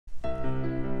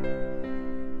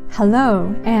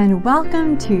Hello, and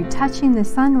welcome to Touching the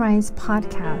Sunrise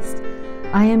podcast.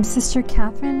 I am Sister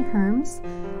Catherine Herms,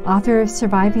 author of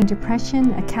Surviving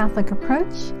Depression, A Catholic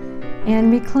Approach, and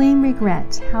Reclaim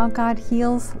Regret, How God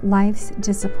Heals Life's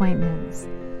Disappointments,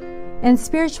 and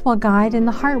spiritual guide in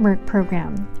the Heartwork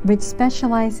program, which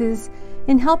specializes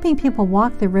in helping people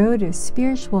walk the road of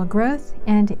spiritual growth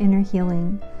and inner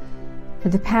healing. For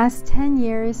the past 10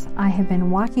 years, I have been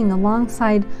walking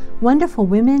alongside wonderful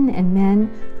women and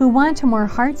men who want a more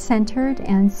heart-centered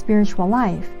and spiritual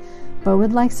life, but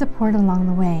would like support along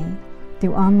the way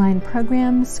through online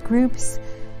programs, groups,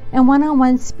 and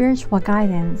one-on-one spiritual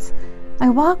guidance. I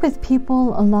walk with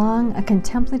people along a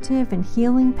contemplative and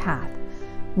healing path,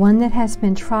 one that has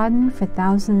been trodden for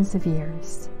thousands of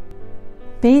years.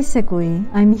 Basically,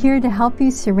 I'm here to help you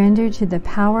surrender to the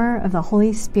power of the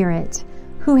Holy Spirit,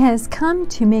 who has come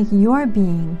to make your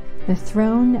being the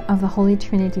throne of the Holy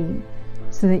Trinity,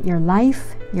 so that your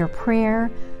life, your prayer,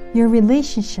 your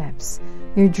relationships,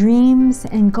 your dreams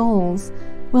and goals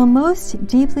will most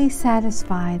deeply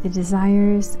satisfy the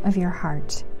desires of your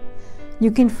heart.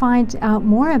 You can find out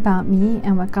more about me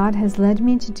and what God has led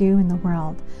me to do in the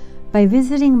world by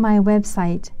visiting my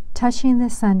website,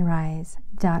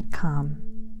 touchingthesunrise.com.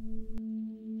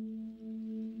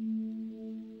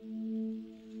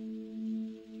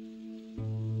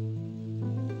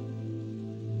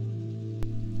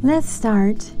 Let's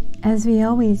start, as we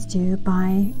always do,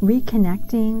 by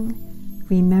reconnecting,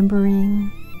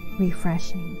 remembering,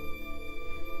 refreshing.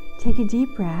 Take a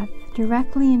deep breath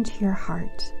directly into your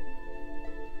heart,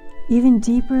 even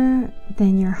deeper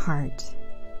than your heart,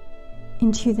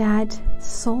 into that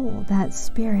soul, that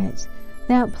spirit,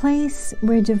 that place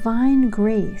where divine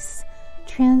grace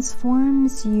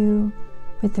transforms you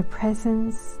with the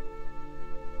presence,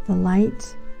 the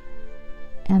light,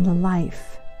 and the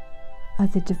life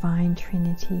of the Divine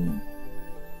Trinity.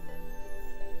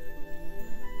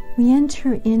 We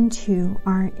enter into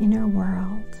our inner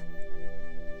world,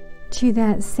 to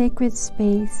that sacred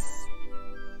space,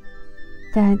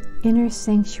 that inner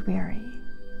sanctuary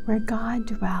where God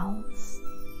dwells.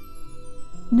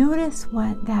 Notice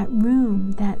what that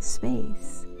room, that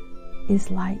space,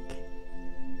 is like.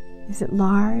 Is it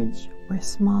large or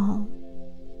small?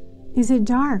 Is it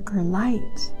dark or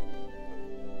light?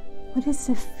 What is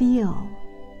the feel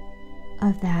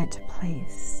of that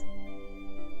place?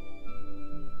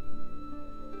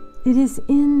 It is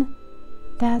in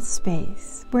that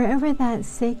space, wherever that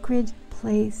sacred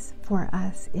place for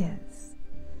us is,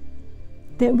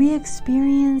 that we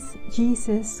experience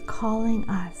Jesus calling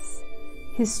us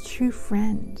His true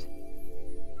friend,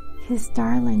 His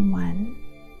darling one,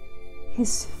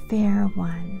 His fair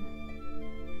one.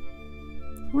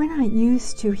 We're not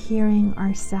used to hearing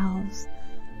ourselves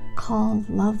called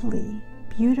lovely,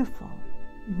 beautiful,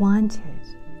 wanted,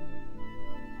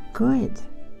 good.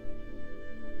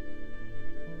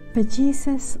 But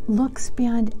Jesus looks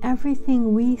beyond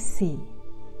everything we see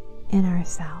in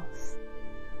ourselves,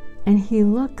 and He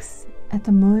looks at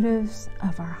the motives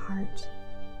of our heart.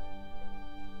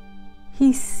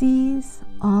 He sees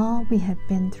all we have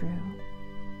been through,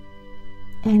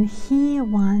 and He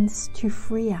wants to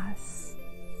free us.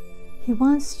 He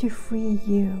wants to free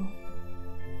you.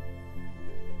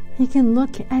 He can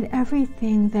look at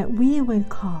everything that we would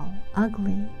call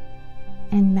ugly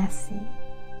and messy,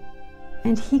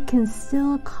 and He can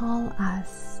still call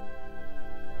us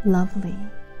lovely.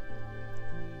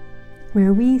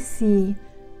 Where we see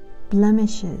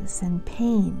blemishes and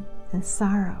pain and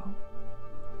sorrow,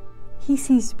 He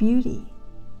sees beauty.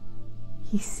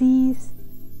 He sees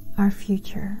our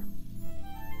future.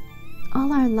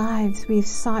 All our lives we've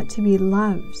sought to be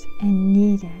loved and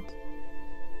needed.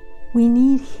 We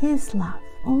need His love,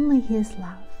 only His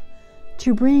love,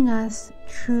 to bring us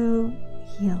true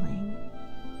healing.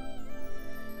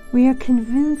 We are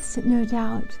convinced, no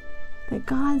doubt, that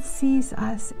God sees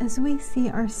us as we see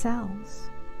ourselves,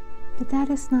 but that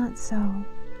is not so.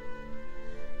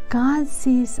 God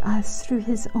sees us through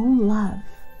His own love,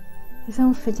 His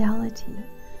own fidelity.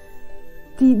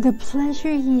 The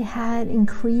pleasure He had in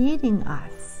creating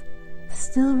us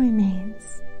still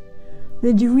remains.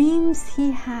 The dreams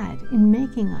He had in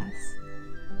making us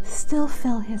still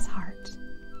fill His heart.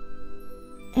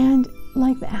 And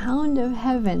like the hound of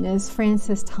heaven, as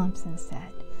Francis Thompson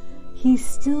said, He's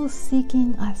still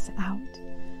seeking us out.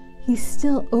 He's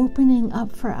still opening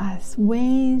up for us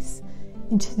ways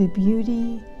into the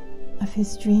beauty of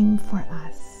His dream for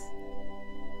us.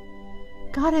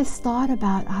 God has thought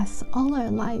about us all our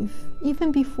life.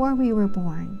 Even before we were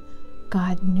born,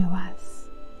 God knew us.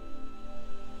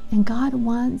 And God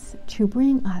wants to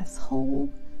bring us whole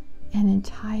and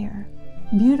entire,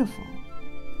 beautiful,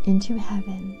 into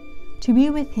heaven to be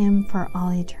with Him for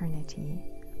all eternity.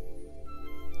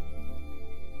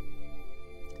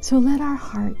 So let our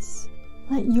hearts,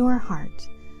 let your heart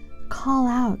call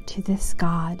out to this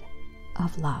God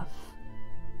of love.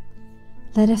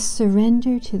 Let us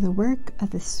surrender to the work of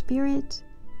the Spirit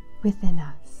within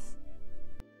us.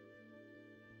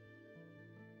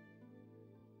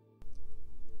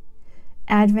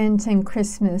 Advent and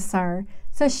Christmas are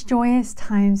such joyous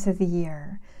times of the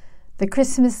year. The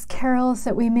Christmas carols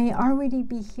that we may already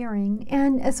be hearing,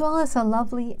 and as well as the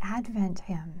lovely Advent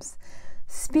hymns,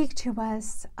 speak to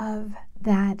us of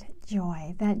that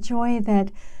joy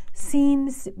that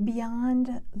seems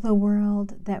beyond the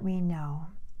world that we know.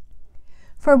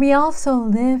 For we also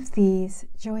live these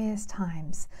joyous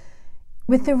times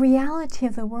with the reality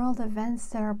of the world events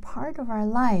that are part of our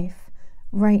life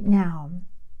right now,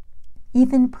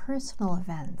 even personal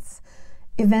events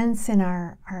in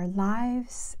our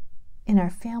lives, in our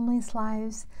families'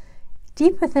 lives,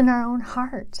 deep within our own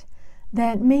heart,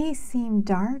 that may seem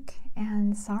dark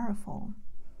and sorrowful.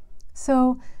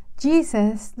 So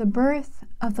Jesus, the birth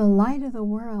of the light of the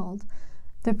world,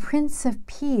 the Prince of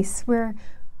Peace, we're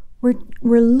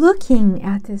looking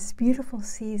at this beautiful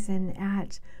season,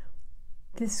 at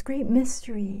this great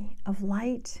mystery of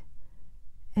light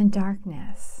and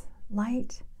darkness,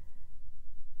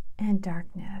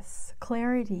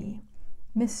 clarity,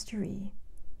 mystery,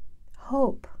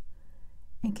 hope,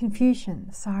 and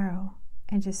confusion, sorrow,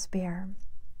 and despair.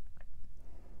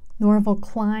 Norval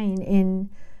Klein,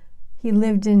 he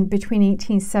lived in between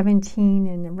 1817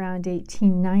 and around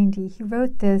 1890. He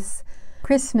wrote this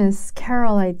Christmas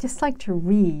carol I'd just like to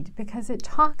read because it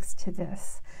talks to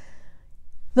this.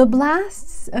 The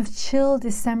blasts of chill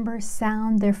December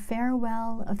sound their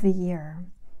farewell of the year,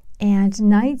 and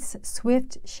night's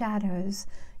swift shadows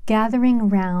gathering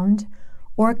round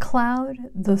o'ercloud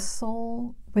the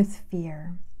soul with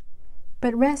fear.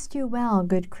 But rest you well,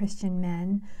 good Christian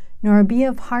men, nor be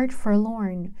of heart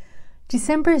forlorn.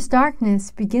 December's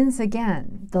darkness begins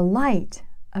again, the light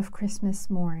of Christmas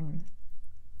morn.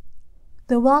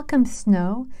 The welcome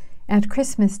snow at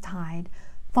Christmas tide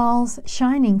falls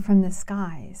shining from the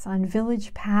skies. On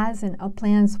village paths and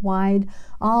uplands wide,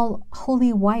 all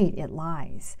holy white it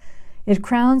lies. It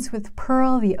crowns with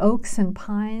pearl the oaks and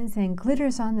pines, and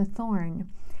glitters on the thorn.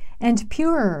 And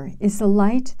purer is the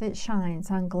light that shines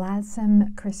on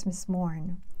gladsome Christmas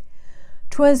morn.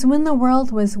 'Twas when the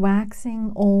world was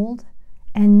waxing old,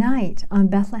 and night on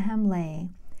Bethlehem lay.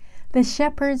 The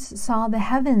shepherds saw the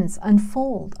heavens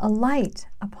unfold, a light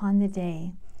upon the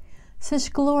day.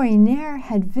 Such glory ne'er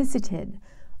had visited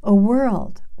a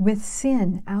world with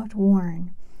sin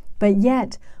outworn, but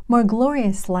yet more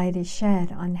glorious light is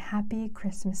shed on happy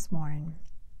Christmas morn.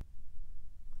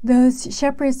 Those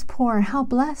shepherds poor, how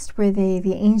blessed were they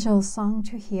the angels' song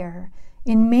to hear,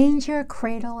 in manger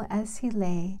cradle as he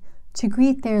lay, to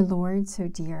greet their Lord so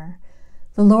dear.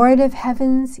 The Lord of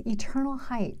heaven's eternal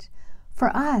height,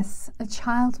 for us a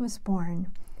child was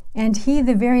born, and he,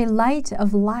 the very light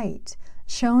of light,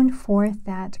 shone forth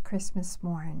that Christmas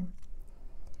morn.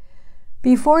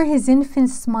 Before his infant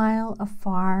smile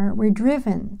afar were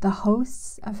driven the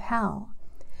hosts of hell,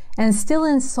 and still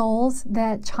in souls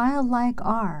that childlike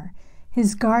are,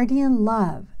 his guardian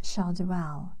love shall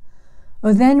dwell.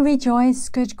 O then rejoice,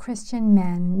 good Christian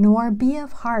men, nor be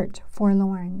of heart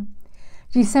forlorn.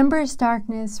 December's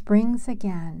darkness brings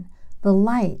again the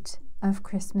light of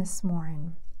Christmas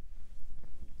morn.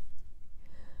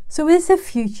 So is the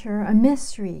future a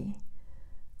mystery,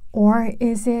 or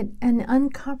is it an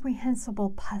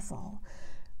incomprehensible puzzle?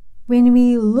 When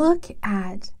we look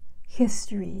at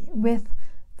history with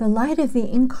the light of the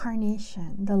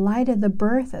incarnation, the light of the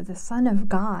birth of the Son of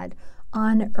God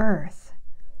on earth,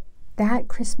 that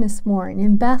Christmas morn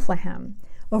in Bethlehem,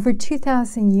 over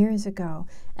 2,000 years ago,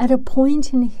 at a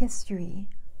point in history,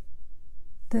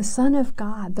 the Son of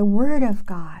God, the Word of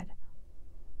God,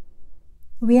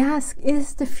 we ask,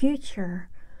 is the future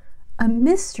a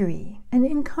mystery, an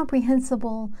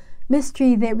incomprehensible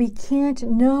mystery that we can't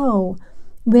know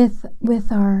with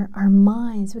our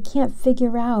minds, we can't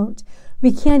figure out,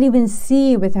 we can't even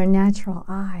see with our natural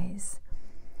eyes?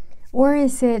 Or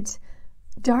is it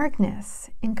darkness,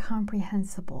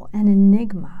 incomprehensible, an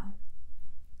enigma?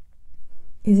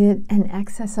 Is it an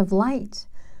excess of light,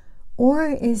 or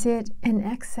is it an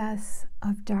excess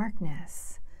of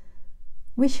darkness?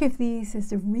 Which of these is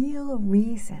the real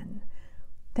reason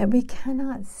that we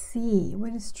cannot see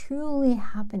what is truly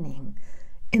happening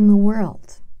in the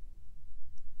world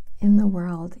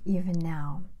even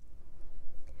now?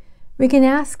 We can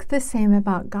ask the same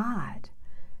about God.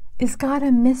 Is God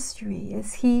a mystery?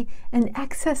 Is he an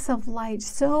excess of light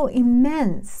so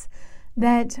immense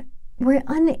that we're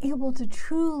unable to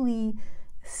truly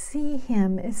see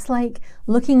him? It's like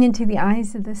looking into the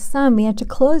eyes of the sun. We have to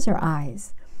close our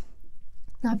eyes.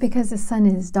 Not because the sun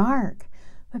is dark,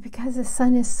 but because the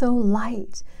sun is so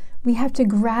light. We have to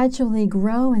gradually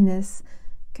grow in this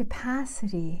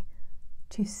capacity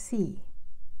to see,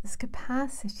 this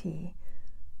capacity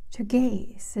to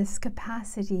gaze, this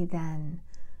capacity then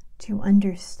to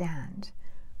understand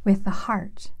with the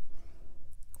heart.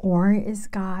 Or is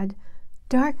God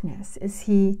darkness? Is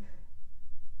he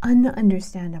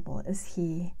ununderstandable? Is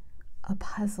he a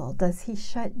puzzle? Does he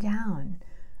shut down?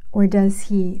 Or does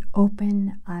he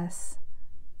open us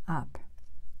up?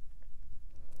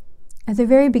 At the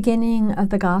very beginning of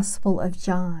the Gospel of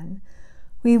John,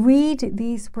 we read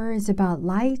these words about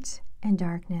light and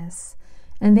darkness,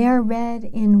 and they are read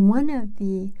in one of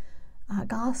the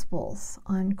Gospels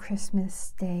on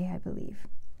Christmas Day, I believe.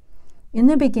 In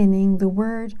the beginning, the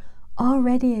Word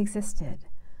already existed.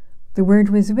 The Word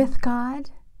was with God,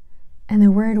 and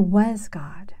the Word was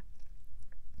God.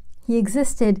 He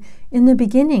existed in the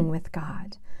beginning with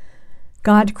God.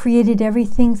 God created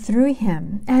everything through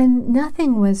him, and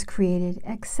nothing was created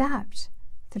except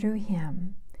through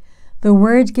him. The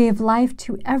Word gave life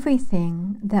to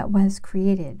everything that was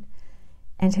created,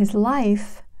 and his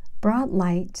life brought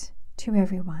light to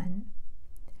everyone.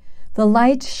 The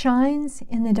light shines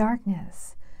in the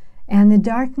darkness, and the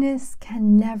darkness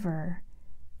can never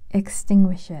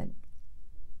extinguish it.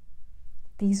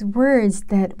 These words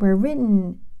that were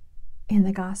written in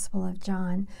the Gospel of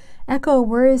John echo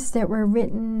words that were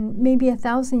written maybe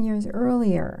 1,000 years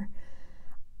earlier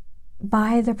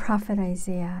by the prophet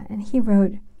Isaiah. And he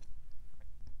wrote,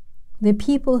 "The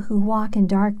people who walk in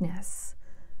darkness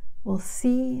will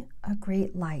see a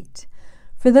great light.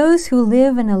 For those who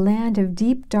live in a land of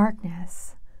deep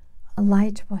darkness, a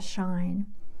light will shine."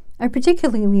 I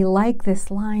particularly like this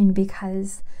line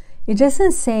because it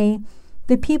doesn't say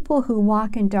the people who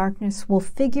walk in darkness will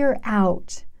figure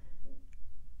out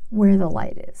where the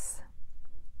light is.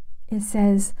 It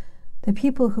says the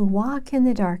people who walk in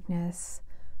the darkness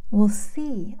will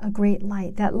see a great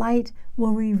light. That light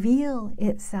will reveal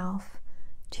itself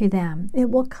to them.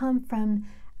 It will come from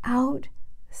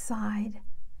outside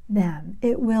them.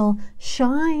 It will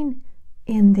shine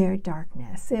in their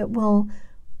darkness. It will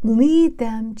lead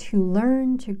them to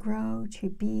learn, to grow, to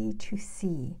be, to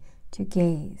see, to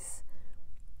gaze,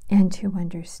 and to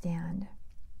understand.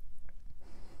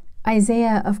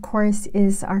 Isaiah, of course,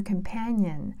 is our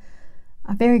companion,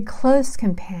 a very close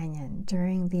companion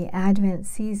during the Advent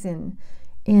season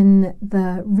in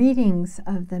the readings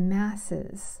of the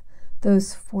Masses,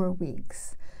 those 4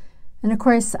 weeks. And of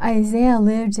course, Isaiah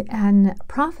lived and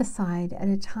prophesied at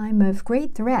a time of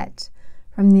great threat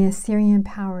from the Assyrian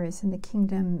powers in the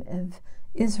kingdom of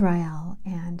Israel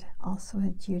and also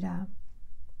of Judah.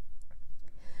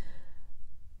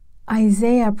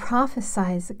 Isaiah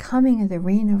prophesies the coming of the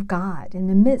reign of God in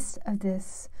the midst of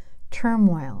this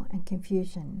turmoil and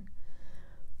confusion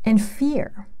and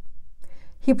fear.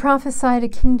 He prophesied a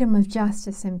kingdom of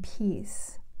justice and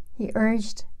peace. He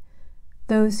urged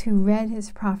those who read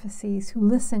his prophecies, who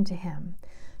listened to him,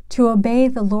 to obey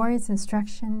the Lord's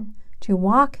instruction, to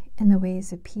walk in the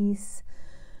ways of peace,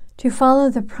 to follow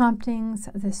the promptings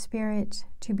of the Spirit,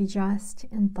 to be just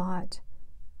in thought,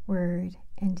 word,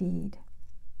 and deed.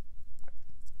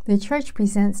 The Church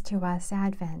presents to us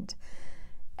Advent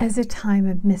as a time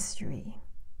of mystery,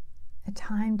 a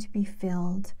time to be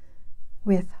filled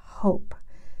with hope.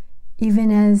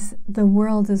 Even as the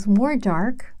world is more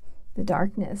dark, the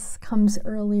darkness comes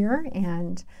earlier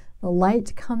and the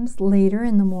light comes later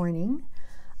in the morning.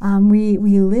 We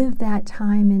live that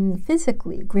time in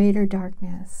physically greater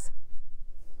darkness.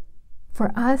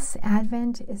 For us,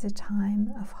 Advent is a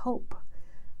time of hope,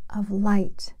 of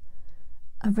light,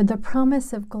 of the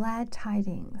promise of glad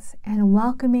tidings and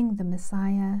welcoming the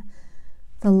Messiah,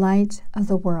 the light of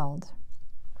the world.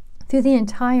 Through the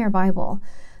entire Bible,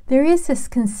 there is this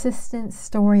consistent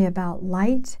story about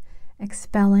light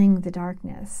expelling the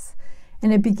darkness.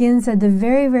 And it begins at the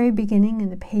very, very beginning in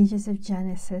the pages of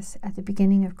Genesis, at the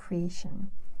beginning of creation,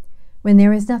 when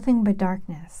there was nothing but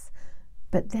darkness.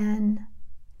 But then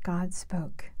God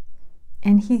spoke,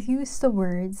 and he used the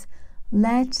words,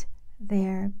 "Let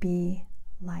there be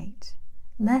light.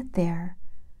 Let there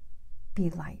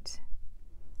be light."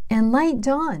 And light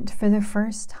dawned for the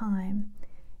first time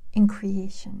in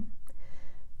creation.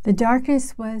 The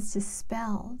darkness was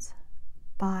dispelled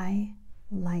by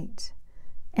light,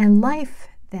 and life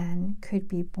then could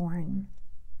be born.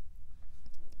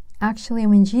 Actually,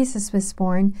 when Jesus was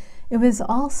born, it was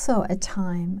also a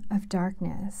time of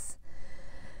darkness.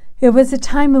 It was a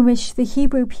time in which the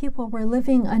Hebrew people were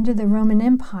living under the Roman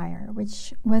Empire,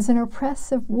 which was an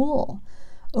oppressive rule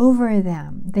over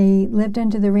them. They lived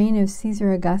under the reign of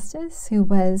Caesar Augustus, who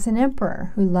was an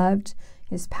emperor who loved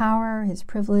his power, his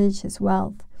privilege, his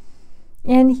wealth,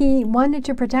 and he wanted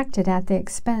to protect it at the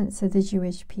expense of the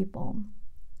Jewish people.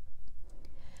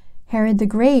 Herod the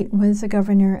Great was the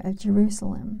governor of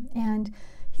Jerusalem, and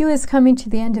he was coming to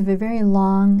the end of a very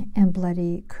long and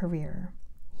bloody career.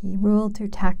 He ruled through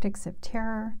tactics of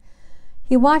terror.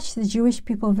 He watched the Jewish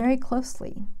people very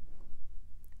closely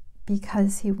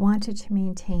because he wanted to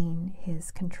maintain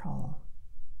his control.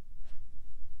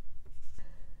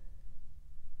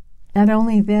 Not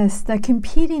only this, the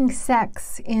competing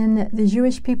sects in the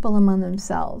Jewish people among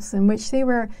themselves, in which they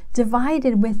were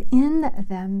divided within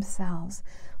themselves,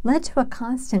 led to a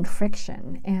constant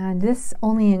friction, and this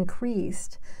only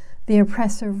increased the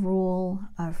oppressive rule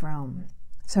of Rome.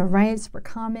 So riots were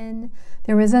common,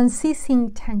 there was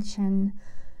unceasing tension,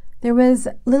 there was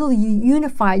little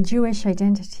unified Jewish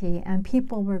identity, and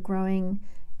people were growing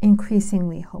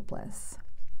increasingly hopeless.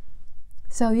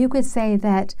 So you could say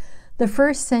that the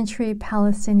first century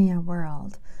Palestinian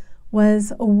world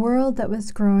was a world that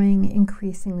was growing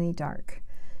increasingly dark.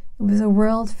 It was a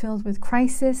world filled with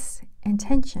crisis and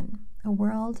tension, a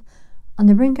world on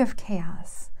the brink of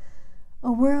chaos,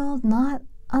 a world not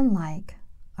unlike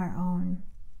our own.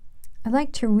 I'd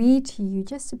like to read to you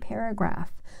just a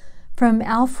paragraph from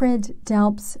Alfred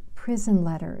Delp's prison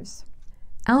letters.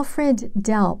 Alfred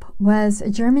Delp was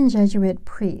a German Jesuit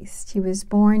priest. He was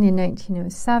born in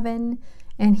 1907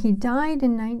 and he died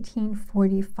in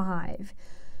 1945.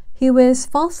 He was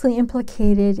falsely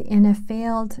implicated in a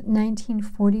failed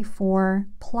 1944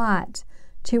 plot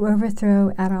to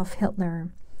overthrow Adolf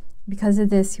Hitler. Because of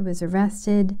this, he was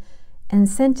arrested and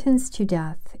sentenced to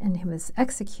death, and he was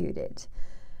executed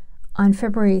on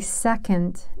February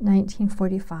 2nd,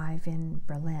 1945 in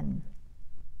Berlin.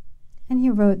 And he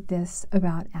wrote this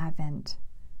about Advent.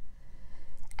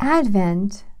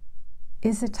 Advent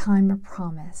is a time of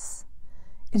promise.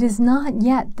 It is not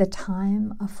yet the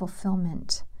time of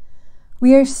fulfillment.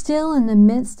 We are still in the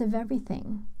midst of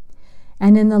everything,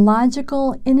 and in the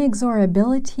logical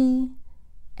inexorability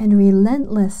and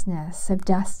relentlessness of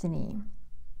destiny.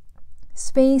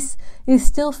 Space is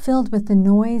still filled with the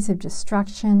noise of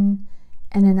destruction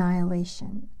and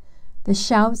annihilation, the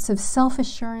shouts of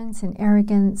self-assurance and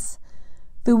arrogance,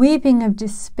 the weeping of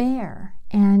despair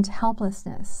and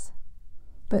helplessness.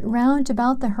 But round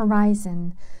about the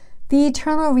horizon, the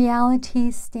eternal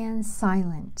reality stands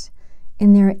silent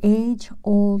in their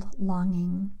age-old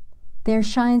longing. There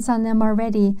shines on them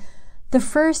already the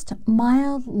first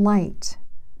mild light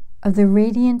of the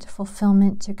radiant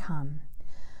fulfillment to come.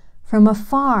 From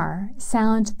afar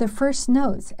sound the first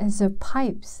notes as of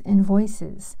pipes and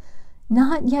voices,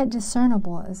 not yet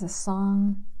discernible as a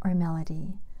song or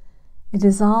melody. It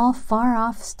is all far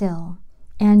off still,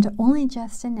 and only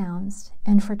just announced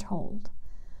and foretold.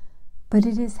 But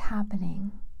it is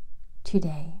happening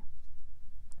today.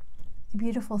 The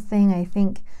beautiful thing, I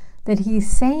think, that he's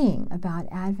saying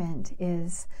about Advent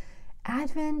is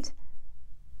not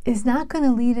going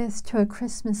to lead us to a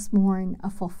Christmas morn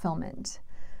of fulfillment,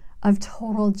 of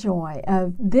total joy,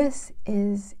 of this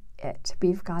is it.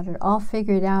 We've got it all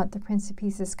figured out. The Prince of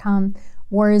Peace has come.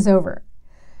 War is over.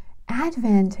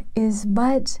 Advent is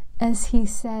but, as he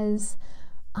says,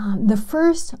 the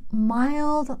first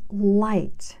mild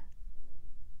light,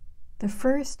 the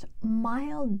first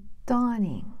mild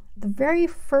dawning, the very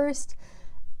first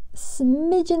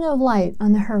smidgen of light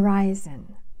on the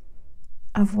horizon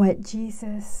of what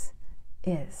Jesus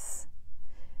is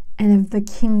and of the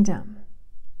kingdom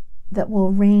that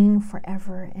will reign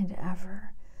forever and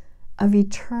ever, of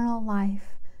eternal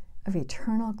life, of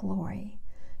eternal glory,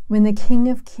 when the King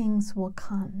of Kings will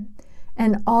come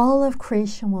and all of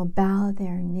creation will bow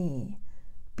their knee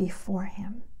before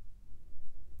him.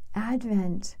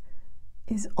 Advent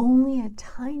is only a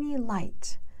tiny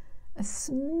light, a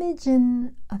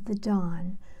smidgen of the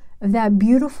dawn of that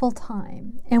beautiful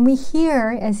time. And we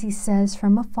hear, as he says,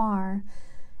 from afar,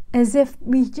 as if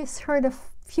we just heard a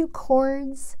few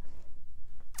chords,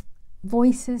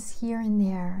 voices here and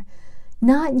there,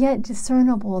 not yet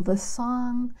discernible, the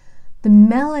song, the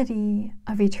melody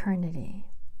of eternity.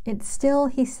 It's still,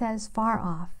 he says, far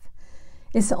off.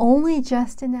 It's only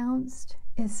just announced.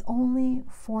 It's only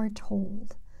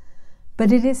foretold.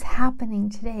 But it is happening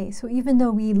today. So even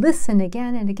though we listen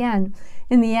again and again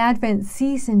in the Advent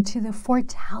season to the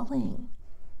foretelling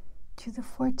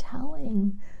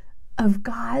of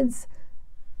God's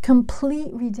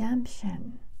complete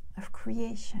redemption of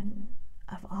creation,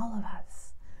 of all of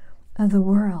us, of the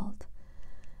world.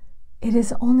 It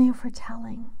is only a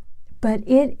foretelling, but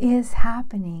it is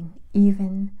happening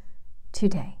even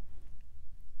today.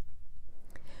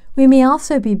 We may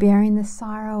also be bearing the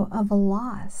sorrow of a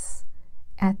loss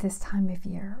at this time of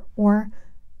year, or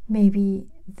maybe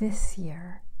this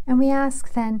year. And we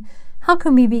ask then, how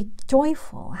can we be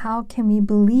joyful? How can we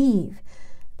believe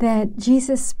that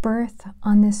Jesus' birth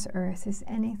on this earth is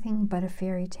anything but a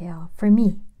fairy tale for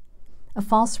me, a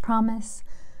false promise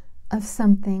of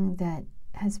something that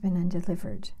has been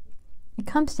undelivered? It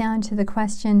comes down to the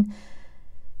question,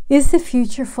 is the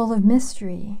future full of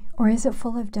mystery, or is it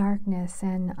full of darkness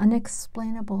and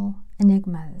unexplainable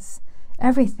enigmas?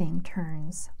 Everything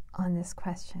turns on this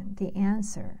question, the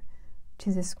answer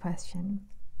to this question.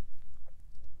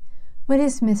 What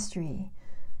is mystery?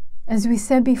 As we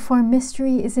said before,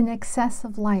 mystery is an excess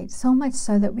of light, so much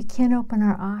so that we can't open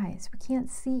our eyes. We can't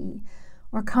see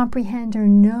or comprehend or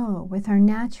know with our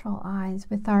natural eyes,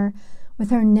 with our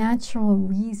natural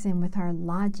reason, with our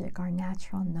logic, our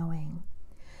natural knowing.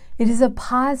 It is a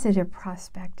positive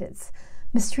prospect.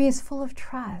 Mystery is full of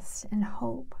trust and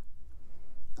hope.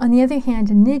 On the other hand,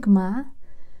 enigma,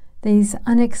 these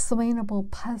unexplainable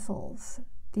puzzles,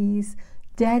 these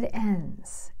dead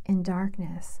ends in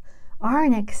darkness, are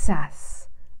an excess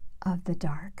of the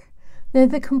dark. They're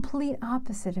the complete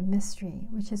opposite of mystery,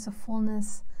 which is a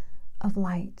fullness of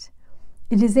light.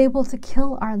 It is able to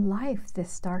kill our life,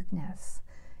 this darkness,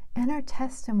 and our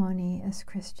testimony as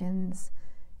Christians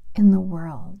in the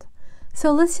world.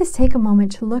 So let's just take a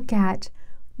moment to look at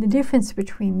the difference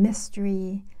between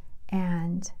mystery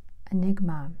and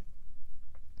enigma.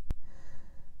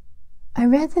 I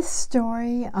read the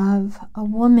story of a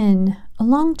woman a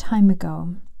long time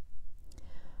ago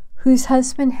whose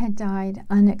husband had died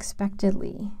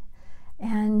unexpectedly.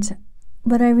 And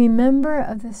what I remember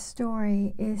of the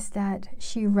story is that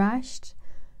she rushed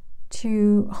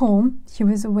to home. She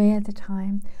was away at the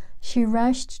time. She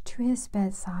rushed to his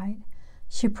bedside.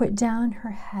 She put down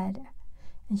her head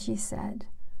and she said,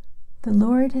 "The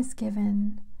Lord has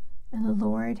given and the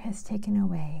Lord has taken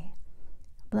away.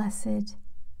 Blessed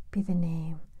be the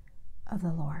name of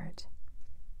the Lord."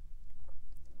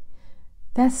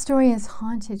 That story has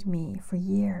haunted me for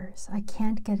years. I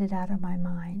can't get it out of my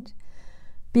mind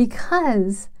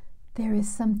because there is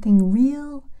something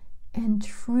real and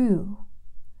true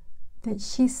that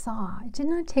she saw. It did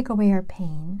not take away her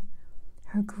pain,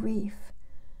 her grief,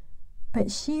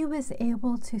 but she was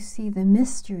able to see the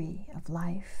mystery of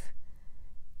life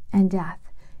and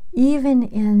death, even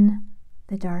in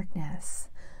the darkness.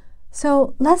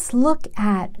 So let's look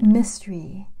at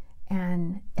mystery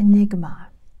and enigma.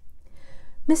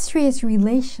 Mystery is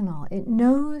relational. It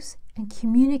knows and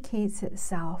communicates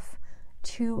itself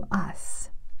to us.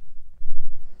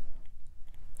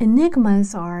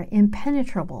 Enigmas are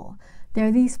impenetrable.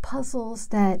 They're these puzzles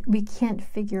that we can't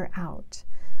figure out.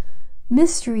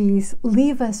 Mysteries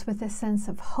leave us with a sense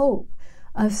of hope,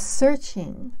 of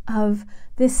searching, of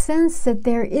this sense that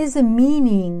there is a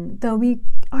meaning, though we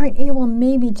aren't able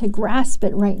maybe to grasp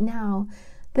it right now,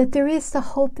 that there is the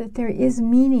hope that there is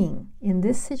meaning in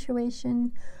this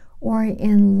situation or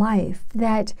in life,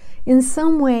 that in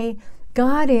some way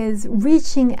God is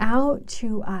reaching out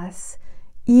to us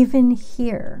even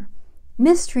here.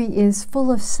 Mystery is full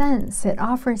of sense. It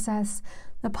offers us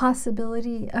the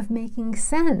possibility of making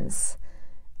sense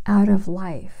out of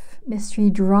life. Mystery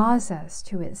draws us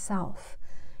to itself,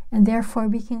 and therefore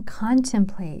we can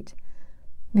contemplate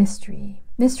mystery.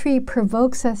 Mystery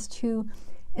provokes us to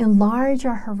enlarge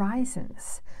our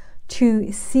horizons,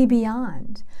 to see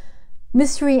beyond.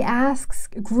 Mystery asks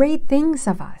great things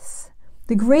of us,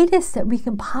 the greatest that we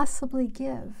can possibly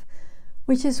give,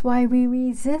 which is why we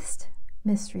resist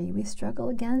mystery. We struggle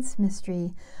against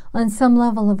mystery on some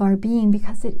level of our being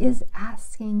because it is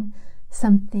asking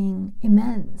something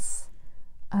immense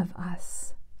of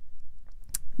us.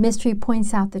 Mystery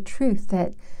points out the truth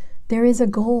that there is a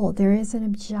goal, there is an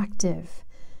objective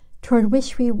toward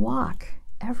which we walk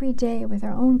every day with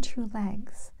our own two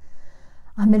legs.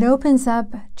 It opens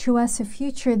up to us a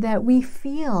future that we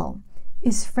feel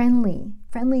is friendly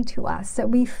to us, that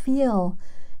we feel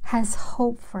has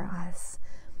hope for us.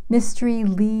 Mystery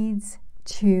leads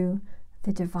to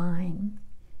the divine.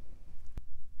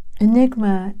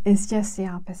 Enigma is just the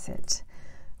opposite.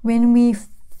 When we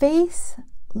face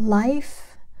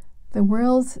life, the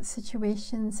world's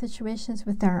situations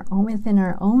within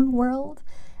our own world,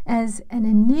 as an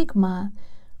enigma,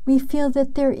 we feel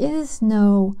that there is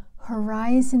no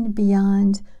horizon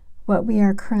beyond what we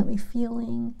are currently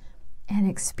feeling and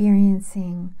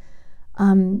experiencing.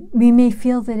 We may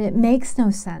feel that it makes no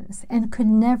sense and could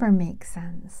never make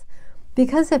sense.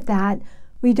 Because of that,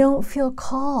 we don't feel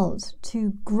called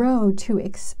to grow, to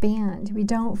expand. We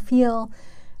don't feel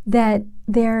that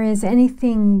there is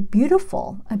anything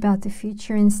beautiful about the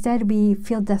future. Instead, we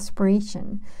feel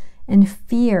desperation and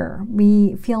fear.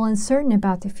 We feel uncertain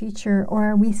about the future,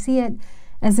 or we see it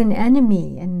as an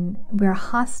enemy, and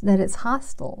that it's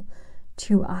hostile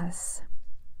to us.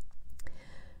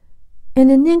 An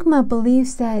enigma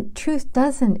believes that truth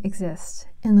doesn't exist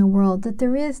in the world, that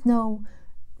there is no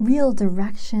real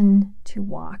direction to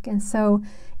walk. And so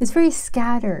it's very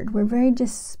scattered. We're very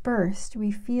dispersed.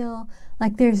 We feel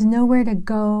like there's nowhere to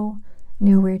go,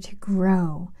 nowhere to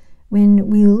grow when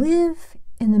we live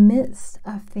in the midst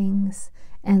of things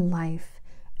and life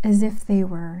as if they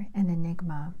were an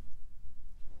enigma.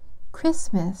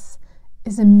 Christmas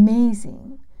is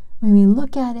amazing when we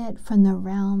look at it from the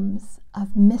realms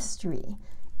of mystery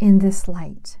in this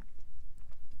light.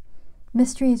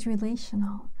 Mystery is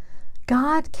relational.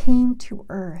 God came to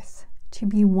earth to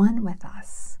be one with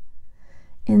us.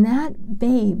 In that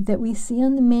babe that we see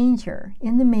in the manger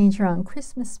on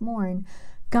Christmas morn,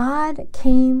 God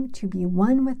came to be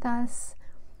one with us.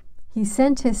 He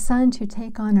sent his Son to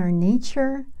take on our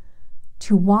nature,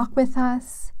 to walk with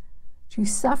us, to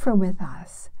suffer with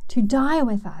us, to die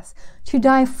with us, to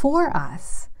die for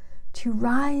us, to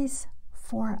rise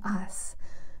for us,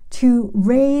 to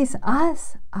raise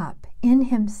us up in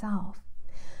himself.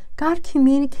 God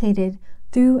communicated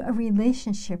through a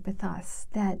relationship with us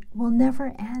that will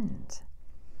never end.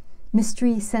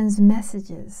 Mystery sends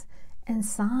messages and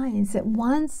signs that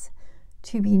wants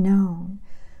to be known.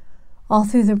 All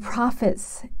through the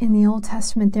prophets in the Old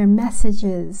Testament, their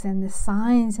messages and the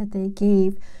signs that they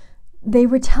gave, they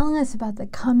were telling us about the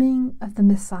coming of the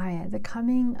Messiah, the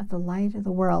coming of the light of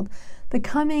the world, the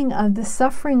coming of the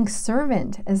suffering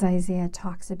servant, as Isaiah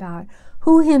talks about,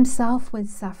 who himself would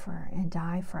suffer and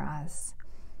die for us.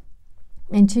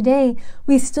 And today,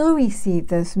 we still receive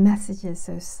those messages,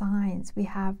 those signs. We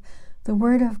have the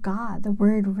Word of God, the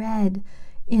Word read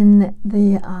in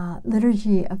the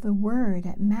liturgy of the Word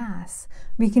at Mass.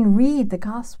 We can read the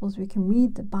Gospels, we can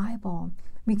read the Bible,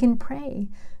 we can pray,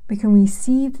 we can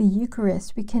receive the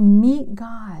Eucharist, we can meet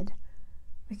God,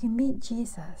 we can meet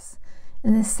Jesus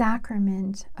in the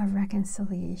sacrament of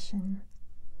reconciliation.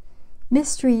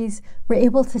 Mysteries, we're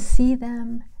able to see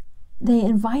them. They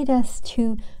invite us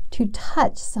to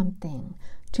touch something,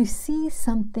 to see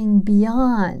something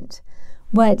beyond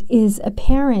what is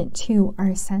apparent to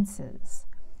our senses.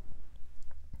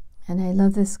 And I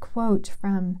love this quote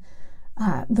from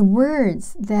the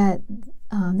words that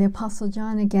the Apostle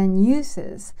John again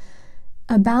uses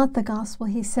about the gospel.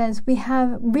 He says, "We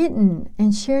have written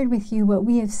and shared with you what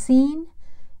we have seen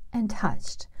and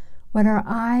touched, what our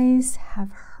eyes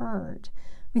have heard."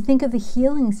 We think of the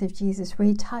healings of Jesus where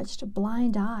he touched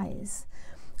blind eyes,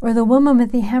 or the woman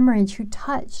with the hemorrhage who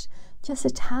touched just a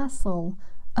tassel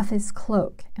of his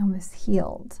cloak and was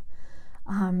healed.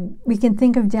 We can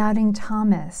think of doubting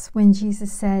Thomas when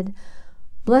Jesus said,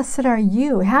 "Blessed are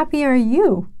you, happy are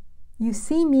you. You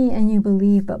see me and you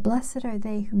believe, but blessed are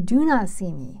they who do not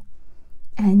see me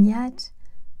and yet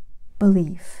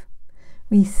believe."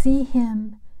 We see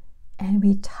him and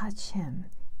we touch him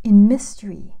in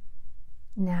mystery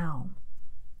now.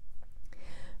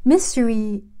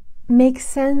 Mystery makes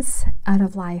sense out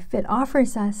of life. It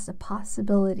offers us the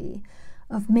possibility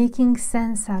of making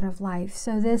sense out of life.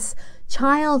 So this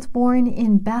child born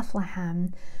in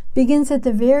Bethlehem begins at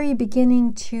the very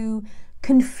beginning to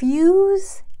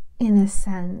confuse, in a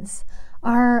sense,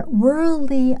 our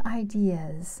worldly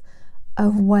ideas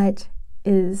of what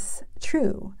is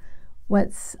true.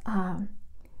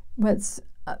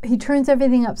 He turns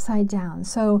everything upside down.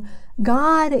 So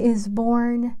God is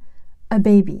born a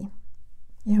baby.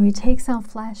 He takes on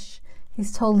flesh.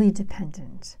 He's totally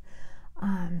dependent.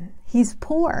 He's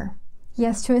poor. He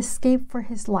has to escape for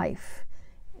his life.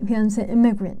 He becomes an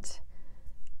immigrant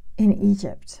in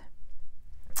Egypt,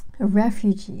 a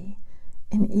refugee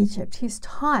in Egypt. He's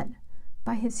taught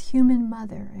by his human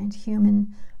mother and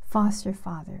human foster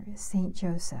father, Saint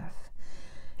Joseph.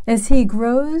 As he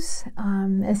grows,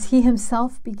 as he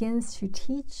himself begins to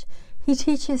teach, he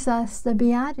teaches us the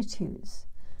Beatitudes.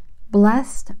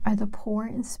 Blessed are the poor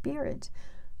in spirit.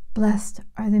 Blessed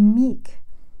are the meek.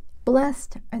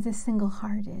 Blessed are the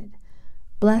single-hearted.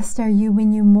 Blessed are you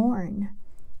when you mourn.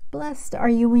 Blessed are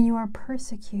you when you are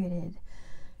persecuted.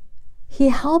 He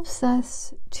helps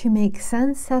us to make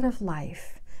sense out of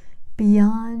life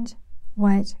beyond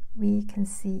what we can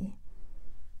see.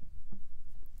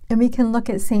 And we can look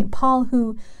at St. Paul,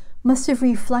 who must have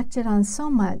reflected on so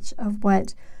much of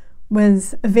what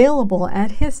was available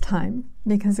at his time,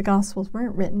 because the Gospels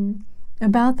weren't written,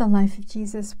 about the life of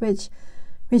Jesus, which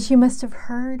he must have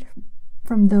heard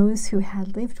from those who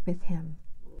had lived with him.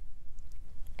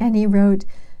 And he wrote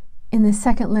in the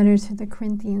second letter to the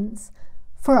Corinthians,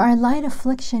 "For our light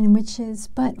affliction, which is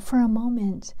but for a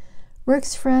moment,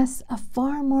 works for us a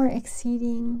far more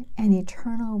exceeding and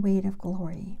eternal weight of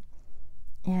glory."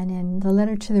 And in the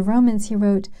letter to the Romans, he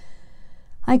wrote,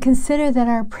 "I consider that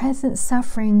our present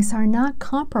sufferings are not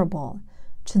comparable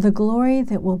to the glory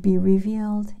that will be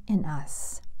revealed in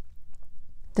us.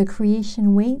 The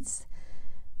creation waits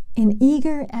in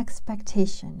eager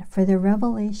expectation for the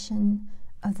revelation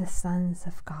of the sons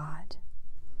of God."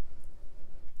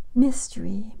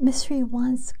 Mystery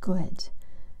wants good.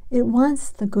 It wants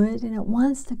the good, and it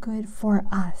wants the good for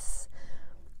us.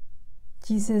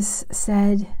 Jesus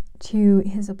said to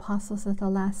his apostles at the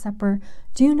Last Supper,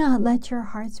 "Do not let your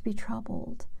hearts be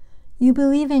troubled. You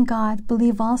believe in God,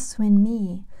 believe also in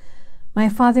me. My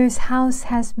Father's house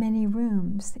has many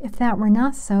rooms. If that were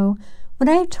not so, would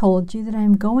I have told you that I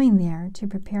am going there to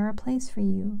prepare a place for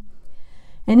you?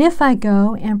 And if I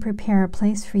go and prepare a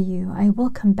place for you, I will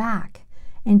come back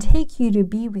and take you to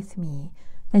be with me,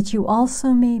 that you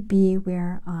also may be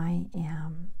where I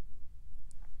am."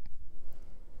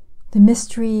 The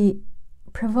mystery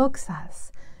provokes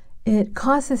us. It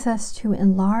causes us to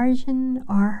enlarge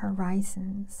our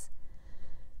horizons.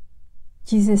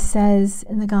 Jesus says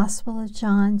in the Gospel of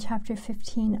John, chapter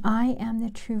 15, "I am the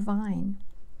true vine,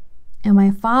 and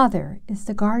my Father is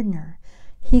the gardener.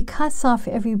 He cuts off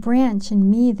every branch in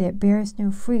me that bears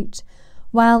no fruit,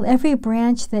 while every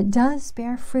branch that does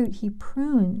bear fruit he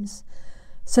prunes,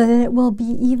 so that it will be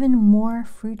even more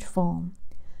fruitful.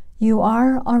 You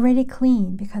are already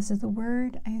clean because of the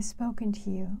word I have spoken to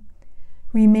you.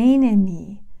 Remain in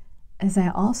me, as I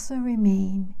also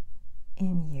remain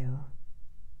in you."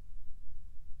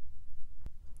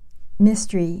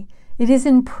 Mystery. It is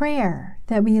in prayer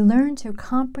that we learn to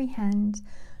comprehend,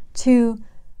 to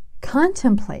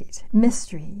contemplate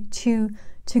mystery, to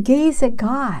gaze at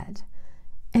God,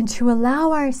 and to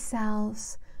allow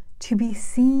ourselves to be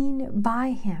seen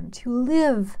by him, to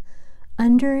live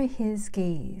under his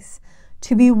gaze,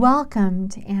 to be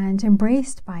welcomed and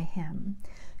embraced by him,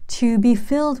 to be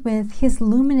filled with his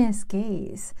luminous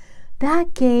gaze,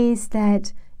 that gaze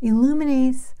that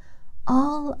illuminates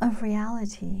all of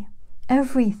reality,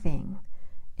 everything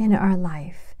in our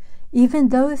life, even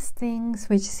those things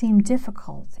which seem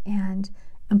difficult and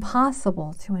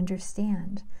impossible to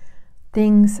understand,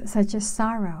 things such as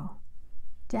sorrow,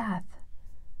 death,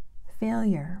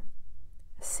 failure,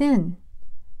 sin,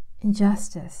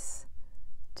 injustice,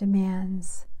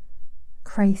 demands,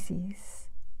 crises.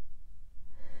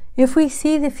 If we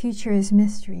see the future as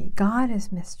mystery, God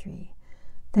as mystery,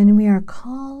 then we are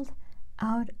called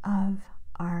out of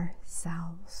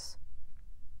ourselves.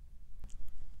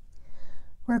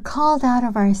 We're called out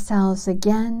of ourselves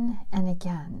again and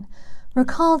again. We're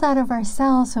called out of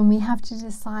ourselves when we have to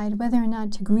decide whether or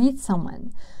not to greet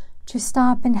someone, to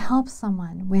stop and help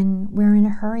someone when we're in a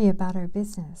hurry about our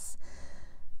business.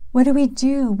 What do we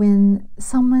do when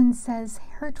someone says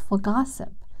hurtful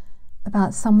gossip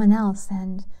about someone else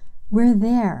and we're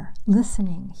there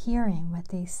listening, hearing what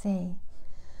they say?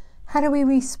 How do we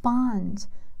respond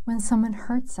when someone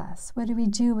hurts us? What do we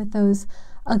do with those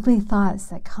ugly thoughts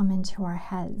that come into our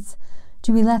heads?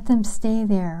 Do we let them stay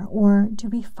there, or do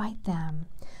we fight them?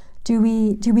 Do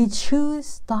we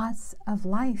choose thoughts of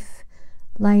life,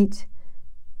 light,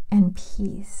 and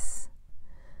peace?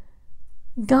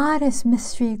 God as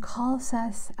mystery calls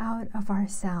us out of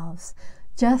ourselves,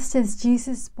 just as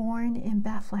Jesus born in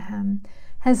Bethlehem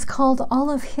has called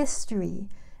all of history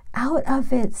out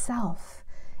of itself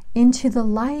into the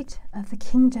light of the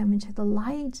kingdom, into the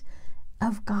light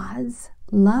of God's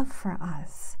love for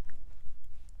us.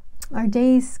 Our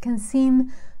days can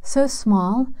seem so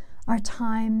small, our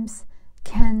times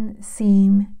can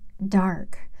seem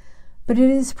dark, but it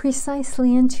is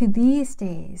precisely into these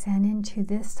days and into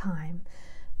this time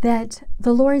that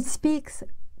the Lord speaks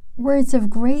words of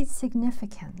great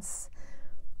significance.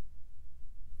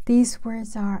 These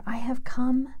words are, "I have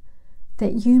come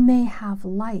that you may have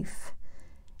life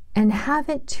and have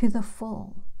it to the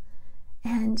full.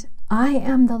 And I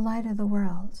am the light of the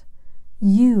world.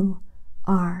 You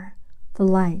are the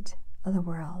light of the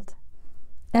world."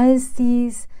 As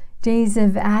these days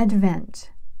of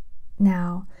Advent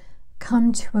now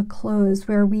come to a close,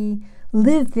 where we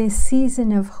live this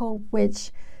season of hope,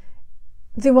 which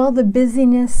through all the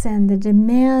busyness and the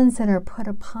demands that are put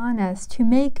upon us to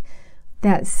make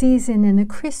that season and the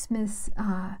Christmas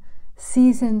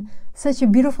season such a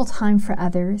beautiful time for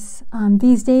others.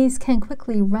 These days can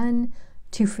quickly run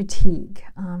to fatigue.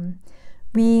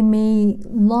 We may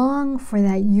long for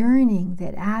that yearning,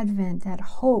 that Advent, that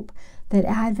hope that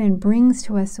Advent brings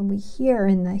to us, and we hear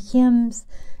in the hymns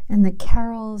and the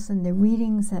carols and the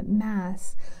readings at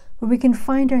Mass, where we can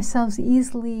find ourselves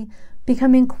easily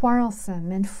becoming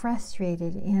quarrelsome and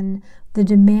frustrated in the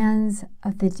demands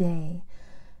of the day.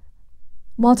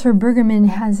 Walter Brueggemann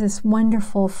has this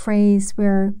wonderful phrase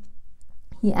where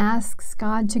he asks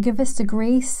God to give us the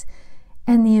grace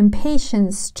and the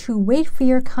impatience to wait for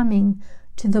your coming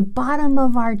to the bottom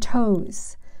of our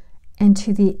toes and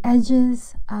to the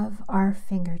edges of our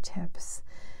fingertips.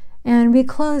 And we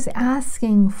close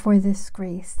asking for this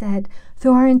grace, that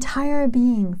through our entire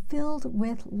being, filled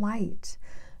with light,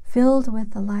 filled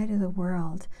with the light of the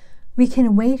world, we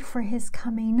can wait for his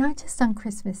coming, not just on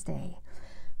Christmas Day,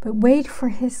 but wait for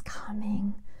his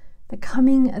coming, the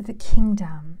coming of the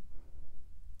kingdom,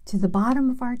 to the bottom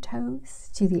of our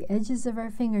toes, to the edges of our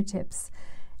fingertips,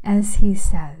 as he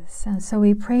says. And so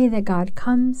we pray that God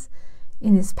comes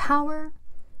in his power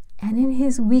and in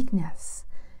his weakness,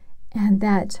 and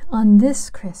that on this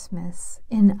Christmas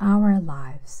in our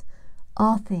lives,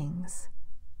 all things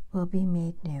will be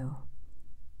made new.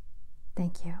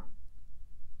 Thank you.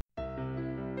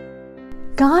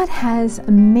 God has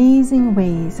amazing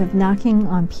ways of knocking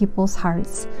on people's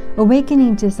hearts,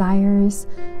 awakening desires,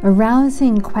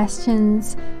 arousing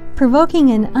questions, provoking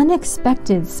an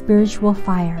unexpected spiritual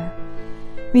fire.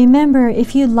 Remember,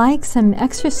 if you'd like some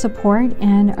extra support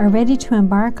and are ready to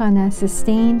embark on a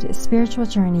sustained spiritual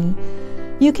journey,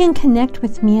 you can connect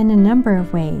with me in a number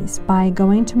of ways by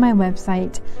going to my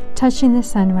website,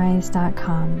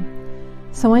 touchingthesunrise.com.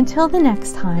 So until the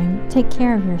next time, take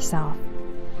care of yourself.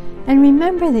 And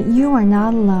remember that you are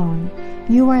not alone.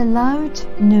 You are loved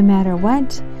no matter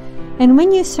what. And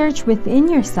when you search within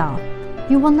yourself,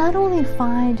 you will not only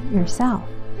find yourself,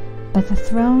 but the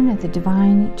throne of the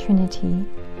divine Trinity.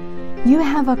 You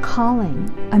have a calling,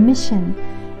 a mission,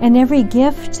 and every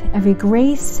gift, every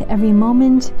grace, every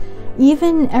moment,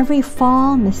 even every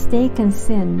fall, mistake, and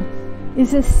sin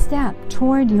is a step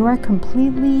toward your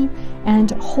completely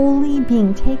and wholly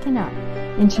being taken up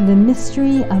into the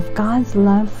mystery of God's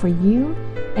love for you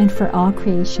and for all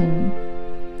creation.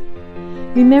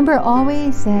 Remember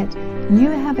always that you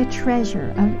have a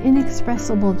treasure of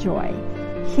inexpressible joy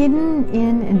hidden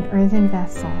in an earthen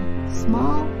vessel,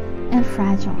 small and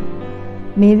fragile.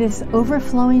 May this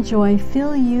overflowing joy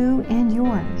fill you and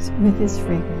yours with His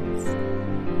fragrance.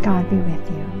 God be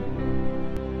with you.